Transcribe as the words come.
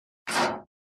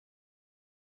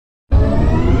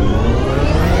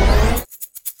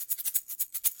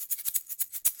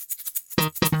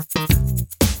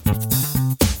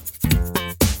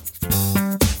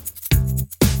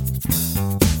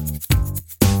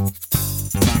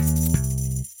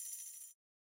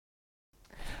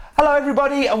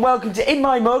everybody, and welcome to In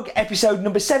My Mug, episode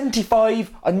number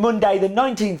 75 on Monday the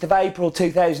 19th of April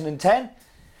 2010.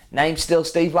 Name's still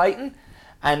Steve Layton,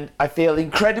 and I feel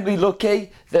incredibly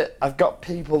lucky that I've got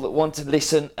people that want to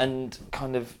listen and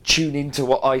kind of tune into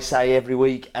what I say every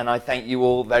week, and I thank you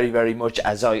all very, very much,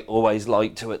 as I always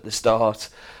like to at the start.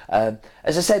 As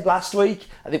I said last week,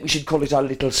 I think we should call it our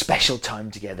little special time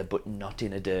together, but not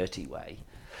in a dirty way.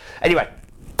 Anyway,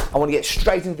 I want to get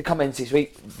straight into the comments this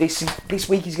week. This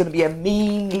week is going to be a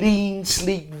mean, lean,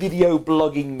 sleek video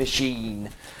blogging machine.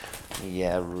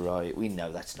 Yeah, right. We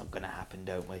know that's not going to happen,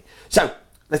 don't we? So,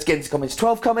 let's get into comments.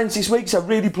 12 comments this week, so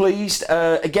really pleased.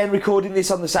 Again, recording this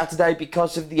on the Saturday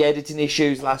because of the editing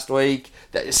issues last week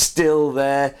that is still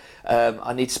there.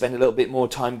 I need to spend a little bit more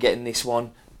time getting this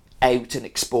one out and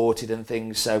exported and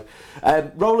things. So,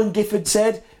 Roland Gifford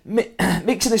said, mix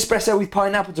an espresso with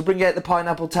pineapple to bring out the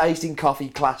pineapple taste in coffee,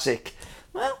 classic.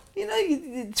 Well, you know,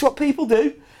 it's what people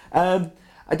do.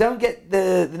 I don't get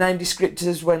the name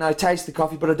descriptors when I taste the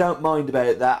coffee, but I don't mind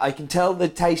about that. I can tell the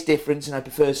taste difference and I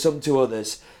prefer some to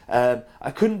others.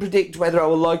 I couldn't predict whether I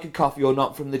will like a coffee or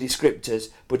not from the descriptors,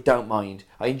 but don't mind.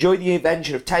 I enjoy the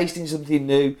adventure of tasting something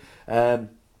new,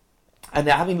 and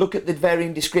having a look at the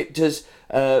varying descriptors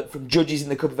from judges in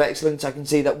the Cup of Excellence, I can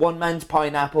see that one man's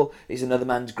pineapple is another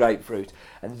man's grapefruit.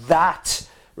 And that,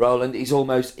 Roland, is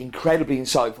almost incredibly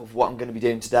insightful for what I'm going to be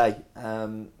doing today.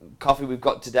 Coffee we've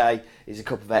got today is a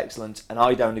Cup of Excellence, and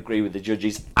I don't agree with the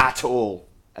judges at all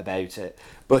about it.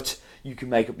 But you can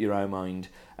make up your own mind.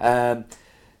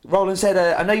 Roland said,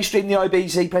 I know you stream the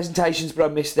IBC presentations, but I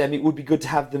missed them. It would be good to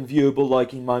have them viewable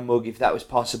like in my mug if that was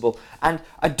possible. And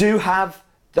I do have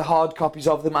the hard copies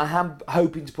of them. I am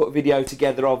hoping to put a video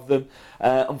together of them.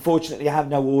 Unfortunately, I have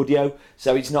no audio,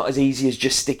 so it's not as easy as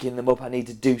just sticking them up. I need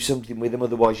to do something with them,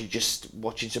 otherwise you're just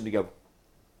watching somebody go, what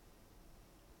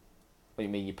do you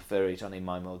mean you prefer it on In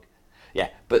My Mug? Yeah,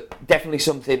 but definitely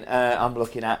something I'm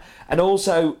looking at. And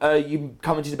also, you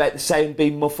commented about the sound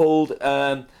being muffled.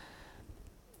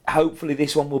 Hopefully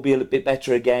this one will be a little bit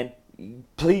better again.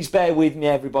 Please bear with me,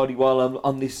 everybody, while I'm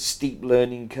on this steep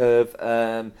learning curve.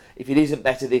 If it isn't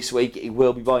better this week, it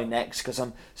will be by next, because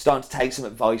I'm starting to take some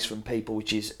advice from people, which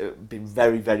has been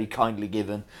very, very kindly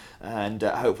given, and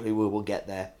hopefully we will get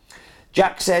there.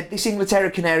 Jack said, this Inglaterra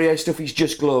Canario stuff is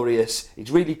just glorious. It's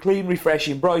really clean,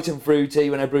 refreshing, bright and fruity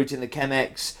when I brew it in the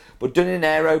Chemex, but done in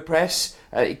an AeroPress,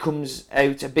 it comes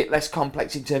out a bit less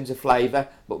complex in terms of flavour,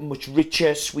 but much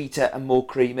richer, sweeter and more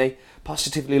creamy,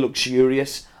 positively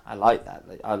luxurious. I like that.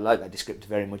 I like that descriptor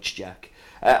very much, Jack.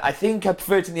 I think I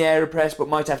prefer it in the AeroPress, but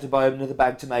might have to buy another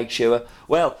bag to make sure.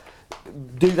 Well,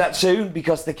 do that soon,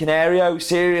 because the Canario,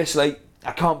 seriously,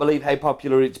 I can't believe how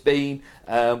popular it's been.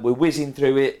 We're whizzing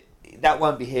through it. That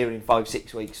won't be here in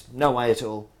 5-6 weeks. No way at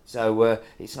all. So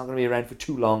it's not going to be around for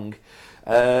too long.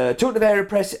 Talking of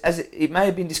AeroPress, as it may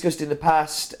have been discussed in the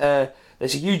past,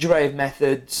 there's a huge array of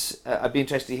methods. I'd be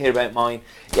interested to hear about mine.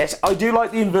 Yes, I do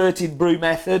like the inverted brew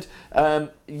method.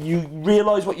 You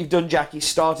realise what you've done, Jack. You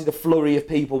started a flurry of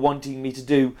people wanting me to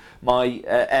do my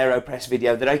AeroPress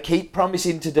video that I keep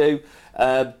promising to do.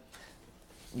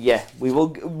 Yeah, we will.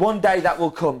 One day that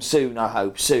will come soon, I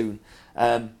hope, soon.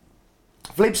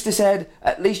 Flipster said,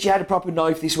 at least you had a proper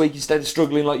knife this week instead of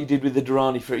struggling like you did with the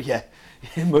Durrani fruit. Yeah,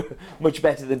 much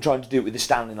better than trying to do it with the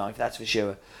Stanley knife, that's for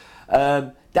sure.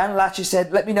 Dan Latcher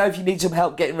said, let me know if you need some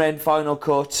help getting around Final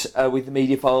Cut with the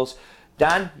media files.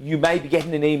 Dan, you may be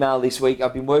getting an email this week.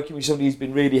 I've been working with somebody who's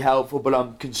been really helpful, but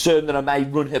I'm concerned that I may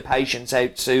run her patience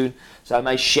out soon, so I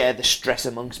may share the stress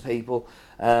amongst people.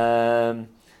 Okay,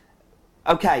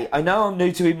 I know I'm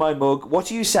new to In My Mug. What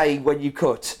are you saying when you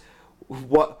cut?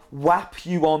 What, whap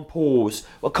you on pause?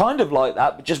 Well, kind of like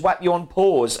that, but just whap you on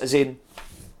pause, as in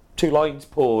 2 lines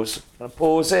pause. I'm going to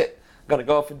pause it, I'm going to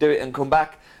go off and do it and come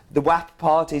back. The whap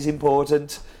part is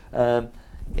important. Yeah,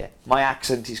 my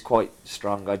accent is quite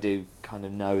strong. I do kind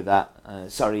of know that.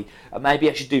 Sorry, maybe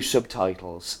I should do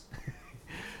subtitles.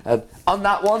 On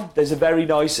that one, there's a very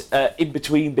nice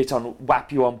in-between bit on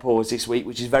Whap You On Pause this week,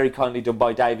 which is very kindly done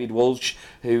by David Walsh,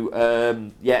 who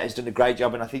has done a great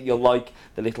job, and I think you'll like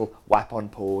the little Whap on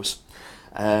Pause.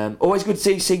 Always good to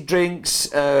see Sig Drinks,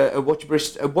 watched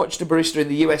a barista in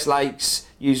the US Lakes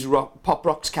use Pop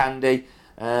Rocks candy.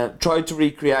 Tried to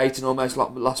recreate and almost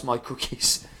lost my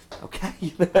cookies.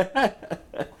 Okay.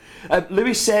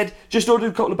 Lewis said, just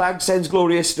ordered a couple of bags, sounds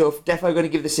glorious stuff. Defo going to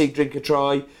give the Sig drink a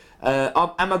try.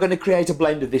 Am I going to create a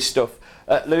blend of this stuff?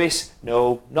 Lewis,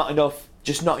 no, not enough.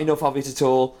 Just not enough of it at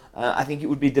all. I think it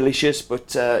would be delicious,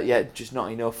 but yeah, just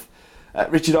not enough.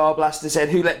 Richard Arblaster said,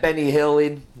 who let Benny Hill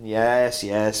in?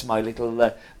 Yes, my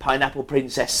little Pineapple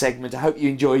Princess segment. I hope you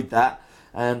enjoyed that.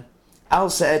 Al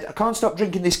said, I can't stop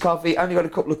drinking this coffee, only got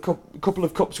a couple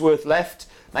of cups worth left.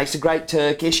 Makes a great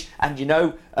Turkish, and you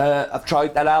know, I've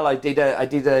tried that, Al. I did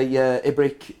a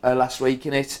Ibrik last week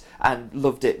in it, and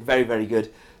loved it. Very, very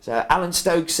good. So Alan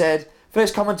Stokes said,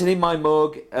 first commented in my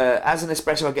mug, as an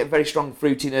espresso I get very strong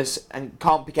fruitiness and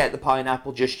can't pick out the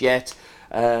pineapple just yet,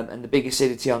 and the big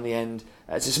acidity on the end.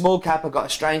 It's a small cap, I got a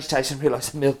strange taste and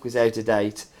realised the milk was out of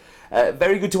date.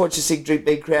 Very good to watch the SIG drink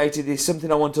being created. It's something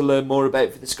I want to learn more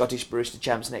about for the Scottish Barista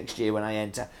Champs next year when I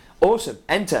enter. Awesome,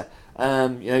 enter. You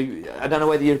know, I don't know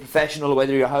whether you're a professional or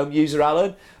whether you're a home user,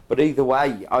 Alan, but either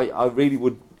way, I really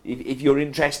would, if you're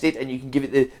interested and you can give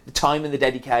it the time and the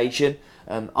dedication,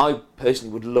 I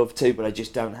personally would love to, but I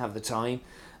just don't have the time.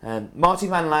 Martin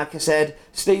Van Lacker said,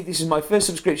 Steve, this is my first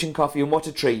subscription coffee and what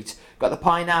a treat. Got the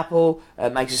pineapple,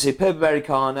 makes a superb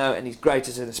Americano and it's great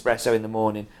as an espresso in the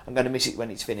morning. I'm going to miss it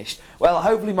when it's finished. Well,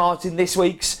 hopefully, Martin, this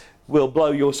week's will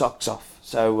blow your socks off.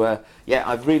 So, yeah,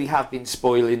 I really have been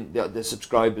spoiling the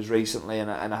subscribers recently and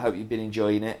I hope you've been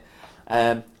enjoying it.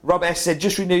 Rob S said,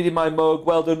 just renewed in my mug.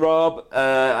 Well done, Rob.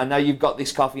 I know you've got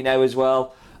this coffee now as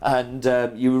well and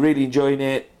you were really enjoying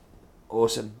it.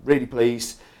 Awesome. Really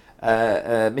pleased.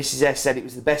 Mrs. S said it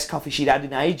was the best coffee she'd had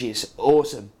in ages.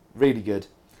 Awesome. Really good.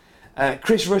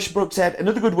 Chris Rushbrook said,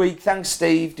 another good week. Thanks,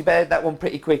 Steve. Debated that one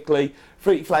pretty quickly.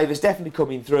 Fruity flavours definitely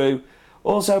coming through.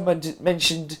 Also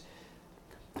mentioned...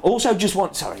 Also just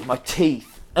want... Sorry, my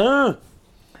teeth.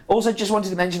 Also just wanted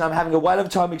to mention I'm having a whale of a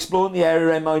time exploring the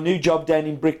area in my new job down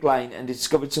in Brick Lane and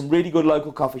discovered some really good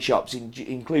local coffee shops,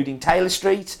 including Taylor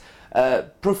Street,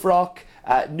 Pruff Rock,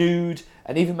 Nude,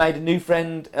 and even made a new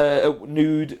friend,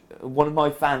 Nude, one of my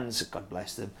fans, God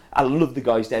bless them. I love the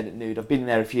guys down at Nude. I've been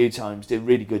there a few times, did a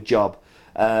really good job.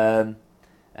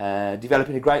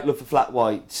 Developing a great love for flat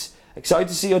whites. Excited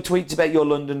to see your tweets about your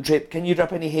London trip. Can you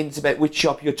drop any hints about which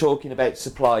shop you're talking about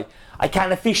supply? I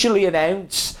can officially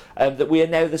announce that we are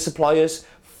now the suppliers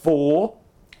for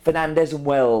Fernandez and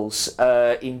Wells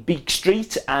in Beak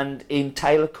Street and in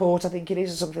Taylor Court, I think it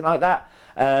is, or something like that.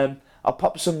 I'll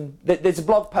pop some... There's a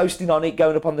blog posting on it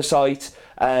going up on the site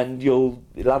and you'll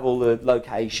have all the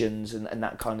locations and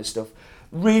that kind of stuff.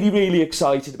 Really, really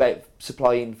excited about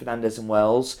supplying Fernandez and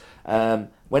Wells.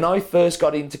 When I first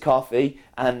got into coffee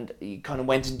and you kind of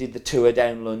went and did the tour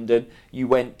down London, you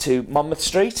went to Monmouth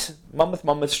Street,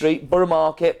 Borough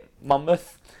Market,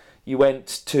 Monmouth. You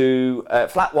went to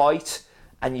Flat White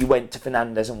and you went to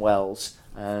Fernandez and Wells.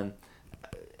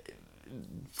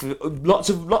 For lots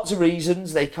of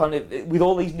reasons, they kind of, with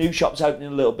all these new shops opening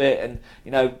a little bit, and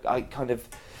you know, I kind of,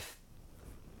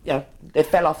 you know, they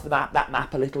fell off that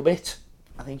map a little bit,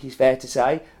 I think it's fair to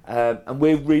say, and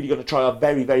we're really going to try our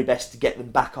very, very best to get them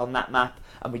back on that map,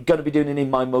 and we're going to be doing an In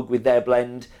My Mug with their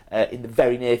blend in the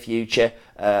very near future.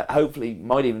 Hopefully,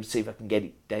 might even see if I can get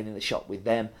it down in the shop with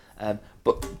them.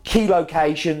 But key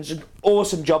locations,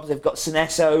 awesome jobs. They've got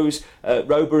Sinesso's,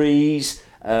 Roberries,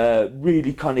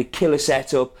 really kind of killer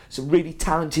setup, some really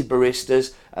talented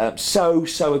baristas.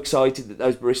 So excited that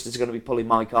those baristas are going to be pulling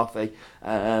my coffee,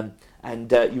 and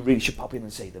you really should pop in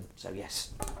and see them. So yes,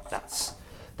 that's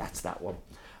that one.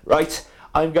 Right,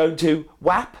 I'm going to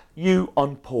whap you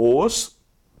on pause,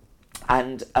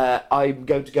 and I'm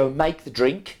going to go and make the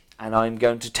drink, and I'm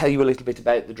going to tell you a little bit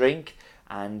about the drink,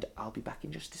 and I'll be back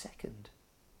in just a second.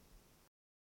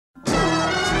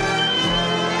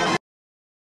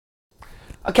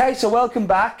 Okay, so welcome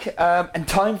back, and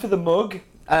time for the mug,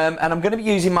 and I'm going to be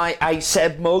using my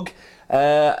Aceb mug.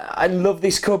 I love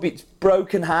this cup. It's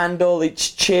broken handle, it's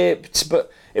chipped, but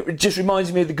it just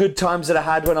reminds me of the good times that I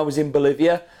had when I was in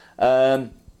Bolivia,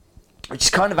 which is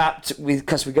kind of apt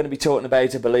because we're going to be talking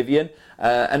about a Bolivian,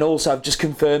 and also I've just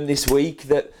confirmed this week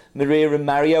that Maria and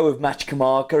Mario of Match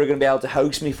Camarca are going to be able to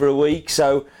host me for a week,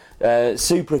 so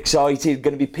super excited,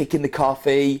 going to be picking the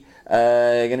coffee,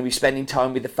 going to be spending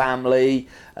time with the family,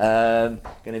 going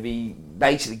to be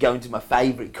basically going to my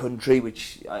favourite country,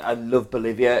 which I love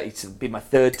Bolivia. It's been my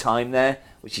third time there,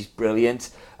 which is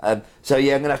brilliant. So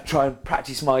yeah, I'm going to have to try and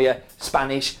practice my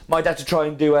Spanish. Might have to try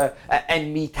and do a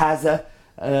en mi casa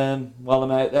while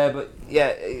I'm out there, but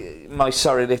yeah, my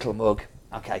sorry little mug.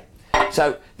 Okay.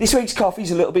 So this week's coffee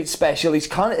is a little bit special. It's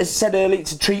kind of, as I said earlier,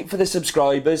 it's a treat for the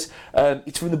subscribers.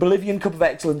 It's from the Bolivian Cup of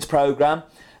Excellence programme,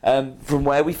 from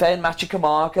where we found Matcha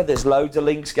Camarca. There's loads of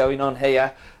links going on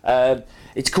here.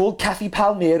 It's called Café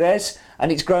Palmeiras,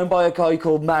 and it's grown by a guy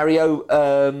called Mario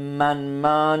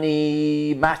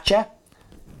Manmani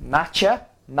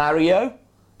Mario,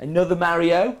 another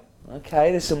Mario.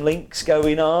 Okay, there's some links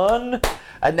going on.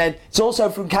 And then it's also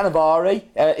from Canavari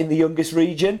in the Youngest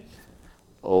region.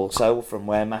 Also from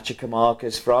where Matcha Camarca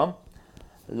is from.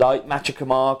 Like Matcha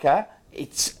Camarca,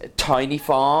 It's a tiny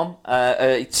farm.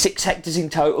 It's 6 hectares in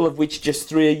total, of which just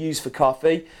 3 are used for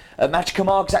coffee.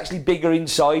 Machicamarca is actually bigger in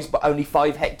size, but only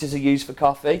 5 hectares are used for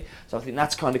coffee. So I think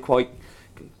that's kind of quite...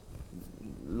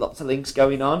 lots of links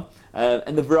going on.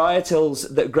 And the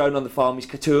varietals that are grown on the farm is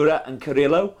Caturra and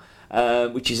Carrillo,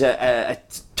 which is a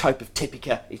type of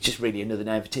Typica. It's just really another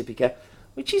name for Typica,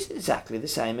 which is exactly the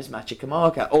same as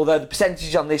Machicamarca. Although the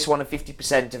percentages on this one are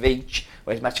 50% of each,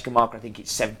 whereas Machicamarca, I think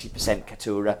it's 70%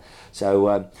 Caturra.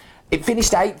 So it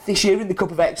finished 8th this year in the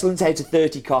Cup of Excellence out of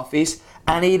 30 coffees,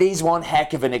 and it is one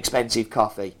heck of an expensive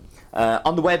coffee.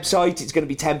 On the website, it's going to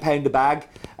be £10 a bag.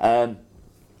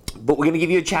 But we're going to give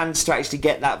you a chance to actually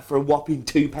get that for a whopping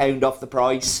 £2 off the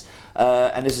price.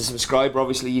 And as a subscriber,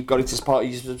 obviously, you've got it as part of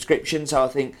your subscription. So I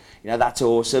think, that's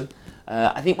awesome.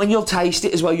 I think when you'll taste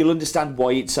it as well, you'll understand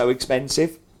why it's so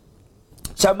expensive.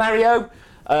 So Mario,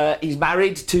 he's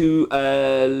married to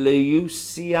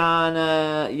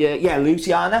Luciana.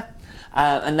 Luciana.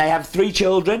 And they have 3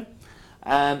 children.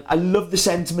 I love the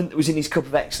sentiment that was in his Cup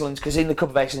of Excellence, because in the Cup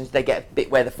of Excellence they get a bit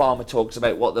where the farmer talks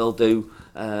about what they'll do,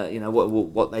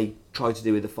 what they try to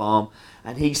do with the farm.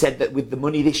 And he said that with the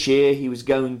money this year, he was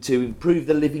going to improve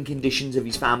the living conditions of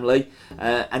his family,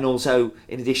 and also,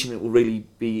 in addition, it will really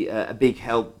be a big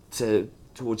help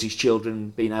towards his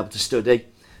children being able to study.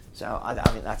 So I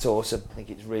think that's awesome. I think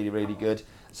it's really, really good.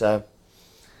 So,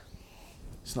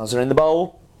 snozzer in the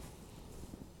bowl.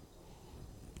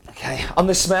 Okay, on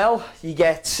the smell, you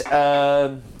get, it's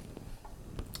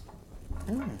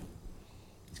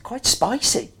quite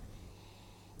spicy.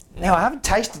 Now, I haven't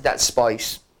tasted that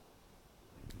spice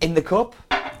in the cup,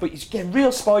 but you get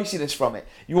real spiciness from it.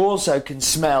 You also can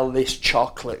smell this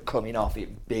chocolate coming off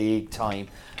it big time.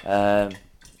 Yeah,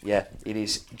 it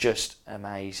is just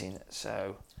amazing.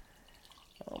 So,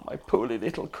 oh, my poorly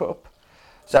little cup.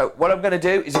 So, what I'm going to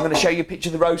do is I'm going to show you a picture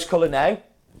of the rose colour now.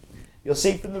 You'll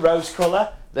see from the rose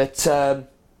colour that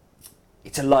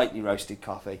it's a lightly roasted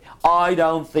coffee. I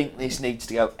don't think this needs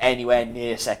to go anywhere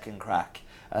near second crack.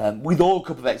 With all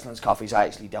Cup of Excellence coffees, I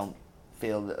actually don't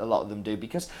feel that a lot of them do,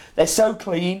 because they're so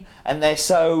clean and they're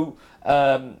so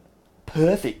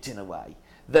perfect in a way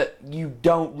that you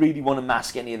don't really want to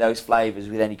mask any of those flavours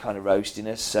with any kind of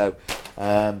roastiness. So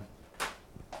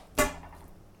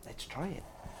let's try it.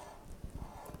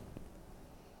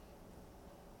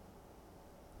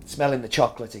 Smelling the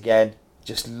chocolate again.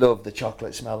 Just love the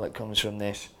chocolate smell that comes from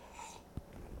this.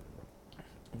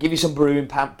 Give you some brewing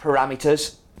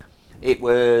parameters. It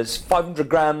was 500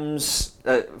 grams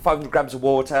of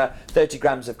water, 30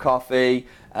 grams of coffee.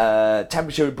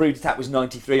 Temperature of brewed at was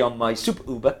 93 on my Super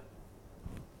Uber.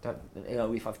 Don't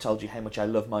know if I've told you how much I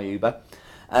love my Uber.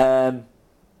 And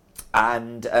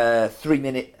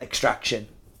 3-minute extraction.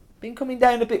 Been coming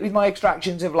down a bit with my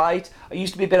extractions of late. I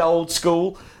used to be a bit old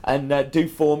school and do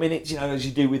 4 minutes, as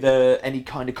you do with any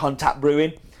kind of contact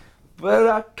brewing. But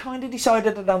I kind of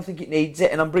decided I don't think it needs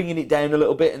it, and I'm bringing it down a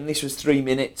little bit, and this was 3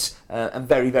 minutes. I'm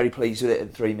very, very pleased with it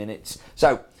at 3 minutes.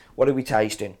 So, what are we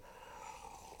tasting?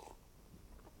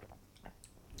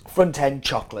 Front end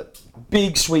chocolate.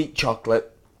 Big sweet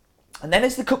chocolate. And then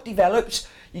as the cup develops,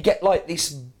 you get like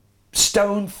this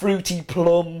stone fruity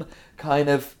plum kind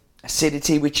of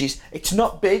acidity, which is, it's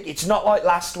not big, it's not like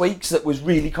last week's that was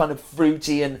really kind of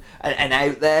fruity and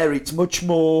out there. It's much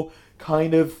more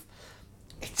kind of,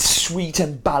 it's sweet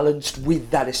and balanced with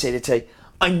that acidity.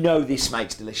 I know this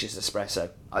makes delicious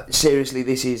espresso. Seriously,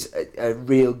 this is a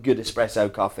real good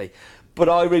espresso coffee. But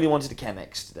I really wanted a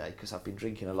Chemex today because I've been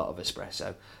drinking a lot of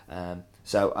espresso.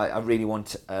 So I really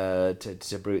want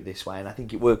to brew it this way, and I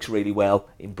think it works really well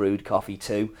in brewed coffee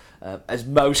too, as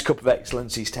most Cup of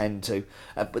Excellences tend to.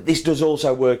 But this does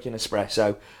also work in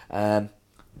espresso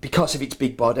because of its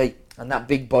big body, and that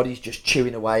big body is just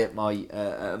chewing away at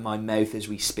my mouth as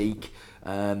we speak.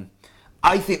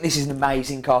 I think this is an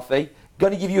amazing coffee.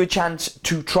 Going to give you a chance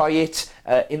to try it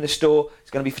in the store.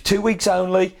 It's going to be for 2 weeks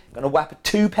only. Going to whap a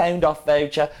 £2 off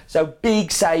voucher. So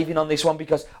big saving on this one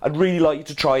because I'd really like you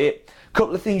to try it.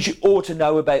 Couple of things you ought to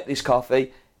know about this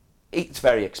coffee. It's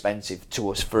very expensive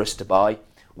for us to buy.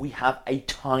 We have a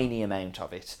tiny amount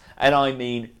of it, and I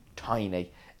mean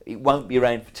tiny. It won't be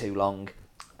around for too long.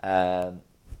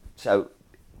 So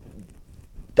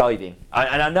dive in.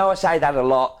 And I know I say that a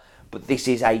lot, but this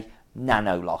is a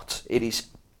nano lot. It is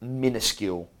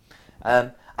minuscule.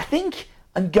 I think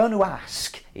I'm going to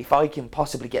ask if I can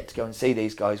possibly get to go and see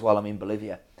these guys while I'm in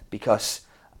Bolivia, because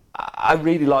I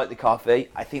really like the coffee.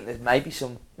 I think there's maybe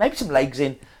some legs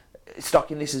in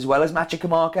stocking this as well as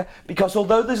Machicamarca, because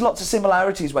although there's lots of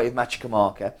similarities with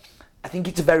Machicamarca, I think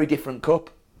it's a very different cup,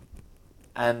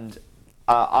 and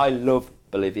I love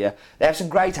Bolivia. They have some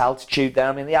great altitude there.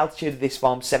 I mean, the altitude of this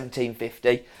farm's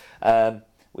 1750,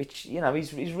 which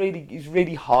is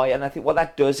really high. And I think what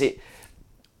that does,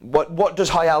 what does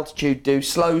high altitude do?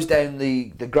 Slows down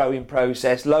the growing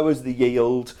process, lowers the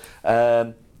yield,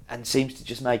 and seems to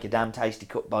just make a damn tasty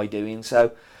cut by doing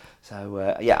so. So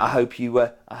I hope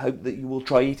that you will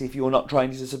try it if you're not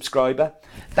trying as a subscriber.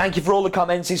 Thank you for all the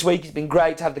comments this week. It's been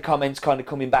great to have the comments kind of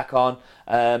coming back on.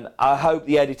 I hope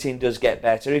the editing does get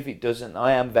better. If it doesn't,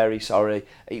 I am very sorry.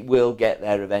 It will get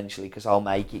there eventually because I'll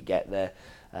make it get there.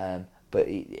 But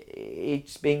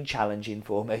it's been challenging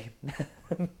for me.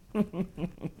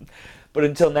 But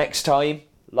until next time,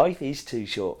 life is too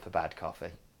short for bad coffee.